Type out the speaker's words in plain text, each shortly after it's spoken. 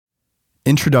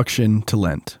Introduction to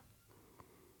Lent.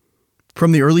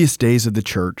 From the earliest days of the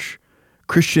Church,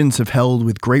 Christians have held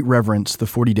with great reverence the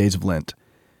 40 days of Lent.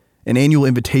 An annual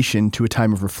invitation to a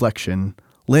time of reflection,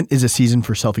 Lent is a season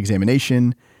for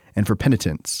self-examination and for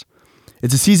penitence.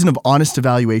 It's a season of honest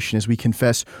evaluation as we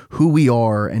confess who we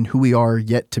are and who we are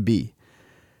yet to be.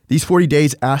 These 40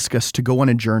 days ask us to go on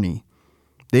a journey.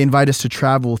 They invite us to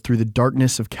travel through the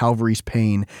darkness of Calvary's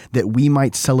pain that we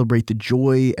might celebrate the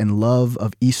joy and love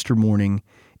of Easter morning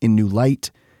in new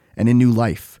light and in new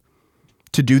life.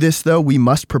 To do this, though, we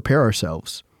must prepare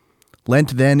ourselves.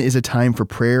 Lent, then, is a time for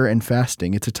prayer and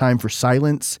fasting. It's a time for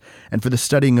silence and for the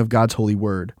studying of God's holy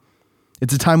word.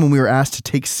 It's a time when we are asked to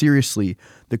take seriously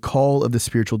the call of the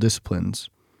spiritual disciplines.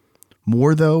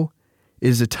 More, though, it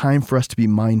is a time for us to be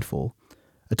mindful,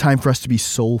 a time for us to be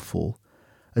soulful,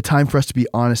 a time for us to be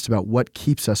honest about what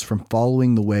keeps us from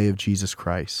following the way of Jesus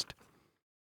Christ.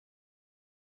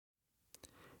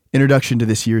 Introduction to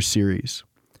this year's series.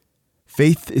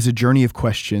 Faith is a journey of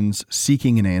questions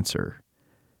seeking an answer.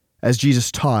 As Jesus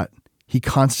taught, he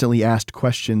constantly asked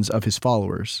questions of his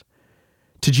followers.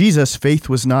 To Jesus, faith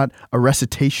was not a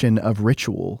recitation of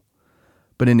ritual,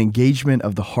 but an engagement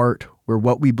of the heart where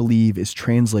what we believe is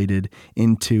translated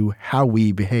into how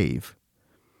we behave.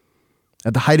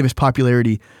 At the height of his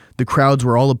popularity, the crowds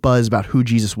were all abuzz about who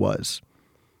Jesus was.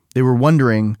 They were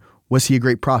wondering, was he a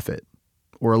great prophet,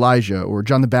 or Elijah, or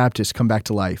John the Baptist come back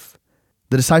to life?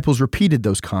 The disciples repeated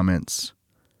those comments,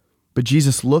 but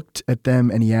Jesus looked at them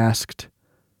and he asked,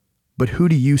 "But who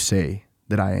do you say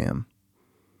that I am?"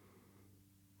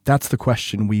 That's the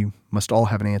question we must all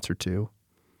have an answer to.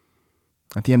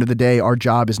 At the end of the day, our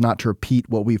job is not to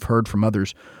repeat what we've heard from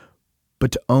others,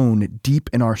 but to own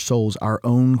deep in our souls our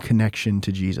own connection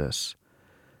to Jesus.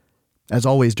 As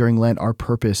always during Lent, our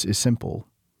purpose is simple.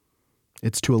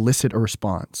 It's to elicit a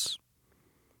response.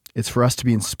 It's for us to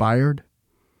be inspired,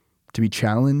 to be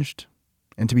challenged,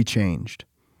 and to be changed.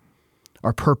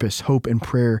 Our purpose, hope, and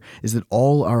prayer is that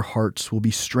all our hearts will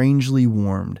be strangely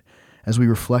warmed as we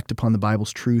reflect upon the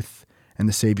Bible's truth and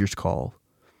the Savior's call.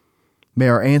 May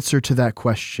our answer to that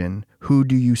question, "Who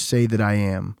do you say that I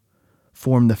am?"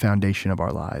 form the foundation of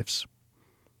our lives.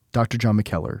 Dr. John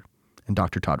McKellar and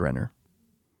Dr. Todd Renner.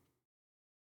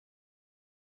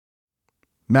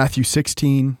 Matthew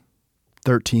 16,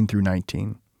 13 through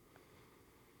 19.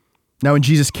 Now when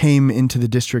Jesus came into the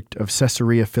district of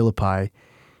Caesarea Philippi,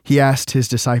 he asked his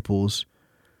disciples,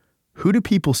 "Who do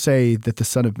people say that the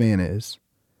Son of Man is?"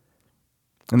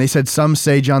 And they said, "Some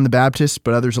say John the Baptist,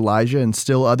 but others Elijah, and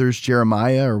still others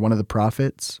Jeremiah or one of the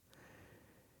prophets."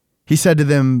 He said to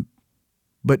them,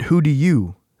 "But who do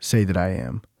you say that I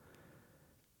am?"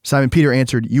 Simon Peter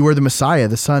answered, "You are the Messiah,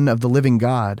 the Son of the living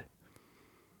God."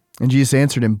 And Jesus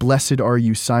answered him, "Blessed are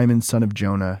you, Simon, son of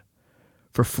Jonah,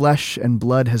 for flesh and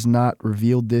blood has not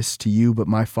revealed this to you, but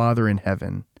my Father in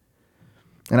heaven.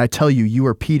 And I tell you, you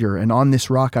are Peter, and on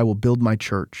this rock I will build my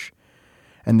church,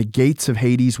 and the gates of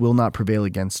Hades will not prevail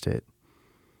against it.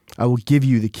 I will give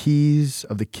you the keys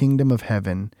of the kingdom of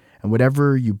heaven, and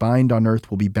whatever you bind on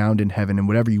earth will be bound in heaven, and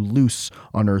whatever you loose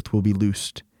on earth will be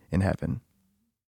loosed in heaven."